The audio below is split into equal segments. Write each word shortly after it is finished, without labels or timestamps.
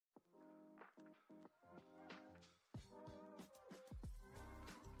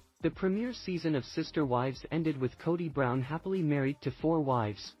The premiere season of Sister Wives ended with Kody Brown happily married to 4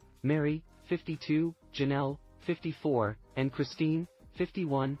 wives: Meri, 52, Janelle, 54, and Christine,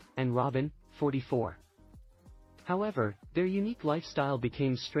 51, and Robyn, 44. However, their unique lifestyle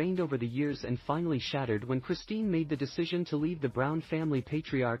became strained over the years and finally shattered when Christine made the decision to leave the Brown family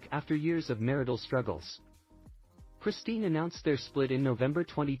patriarch after years of marital struggles. Christine announced their split in November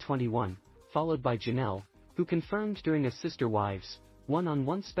 2021, followed by Janelle, who confirmed during a Sister Wives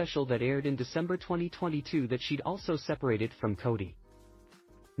one-on-one special that aired in December 2022 that she'd also separated from Kody.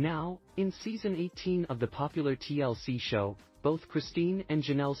 Now, in season 18 of the popular TLC show, both Christine and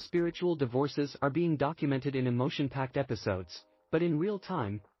Janelle's spiritual divorces are being documented in emotion-packed episodes, but in real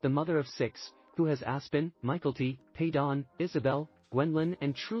time, the mother of 6, who has Aspen, Mykelti, Paydon, Isabel, Gwendolyn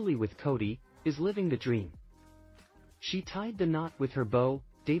and truly with Kody, is living the dream. She tied the knot with her beau,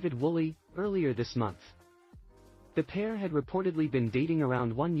 David Woolley, earlier this month. The pair had reportedly been dating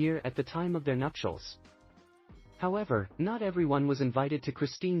around 1 year at the time of their nuptials. However, not everyone was invited to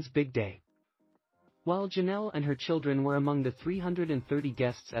Christine's big day. While Janelle and her children were among the 330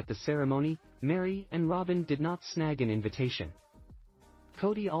 guests at the ceremony, Meri and Robyn did not snag an invitation.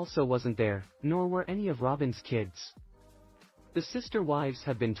 Kody also wasn't there, nor were any of Robyn's kids. The sister wives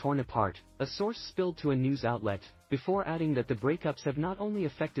have been torn apart, a source spilled to a news outlet, before adding that the breakups have not only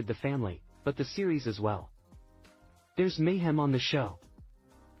affected the family, but the series as well. There's mayhem on the show.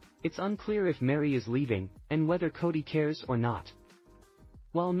 It's unclear if Meri is leaving, and whether Kody cares or not.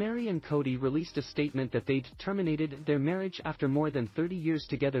 While Meri and Kody released a statement that they'd terminated their marriage after more than 30 years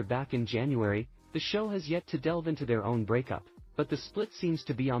together back in January, the show has yet to delve into their own breakup, but the split seems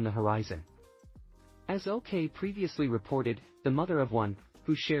to be on the horizon. As OK previously reported, the mother of 1,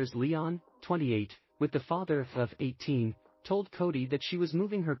 who shares Leon, 28, with the father of 18, told Kody that she was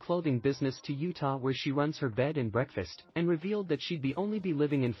moving her clothing business to Utah where she runs her bed and breakfast, and revealed that she'd only be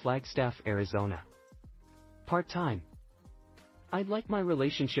living in Flagstaff, Arizona. Part-time. I'd like my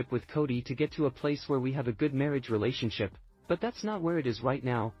relationship with Kody to get to a place where we have a good marriage relationship, but that's not where it is right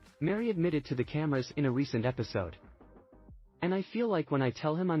now, Meri admitted to the cameras in a recent episode. And I feel like when I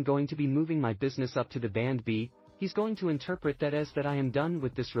tell him I'm going to be moving my business up to the band B, he's going to interpret that as that I am done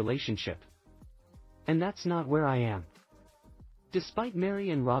with this relationship. And that's not where I am. Despite Meri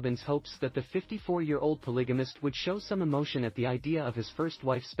and Robyn's hopes that the 54-year-old polygamist would show some emotion at the idea of his first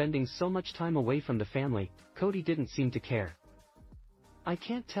wife spending so much time away from the family, Kody didn't seem to care. I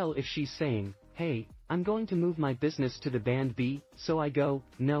can't tell if she's saying, "Hey, I'm going to move my business to the band B," so I go,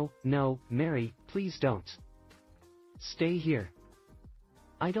 "No, Meri, please don't. Stay here."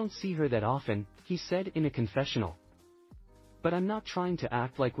 I don't see her that often, he said in a confessional. But I'm not trying to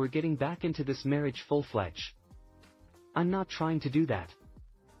act like we're getting back into this marriage full-fledged. I'm not trying to do that.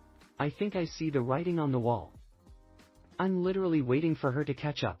 I think I see the writing on the wall. I'm literally waiting for her to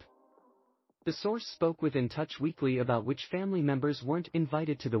catch up. The source spoke with In Touch Weekly about which family members weren't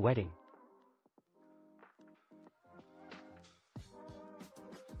invited to the wedding.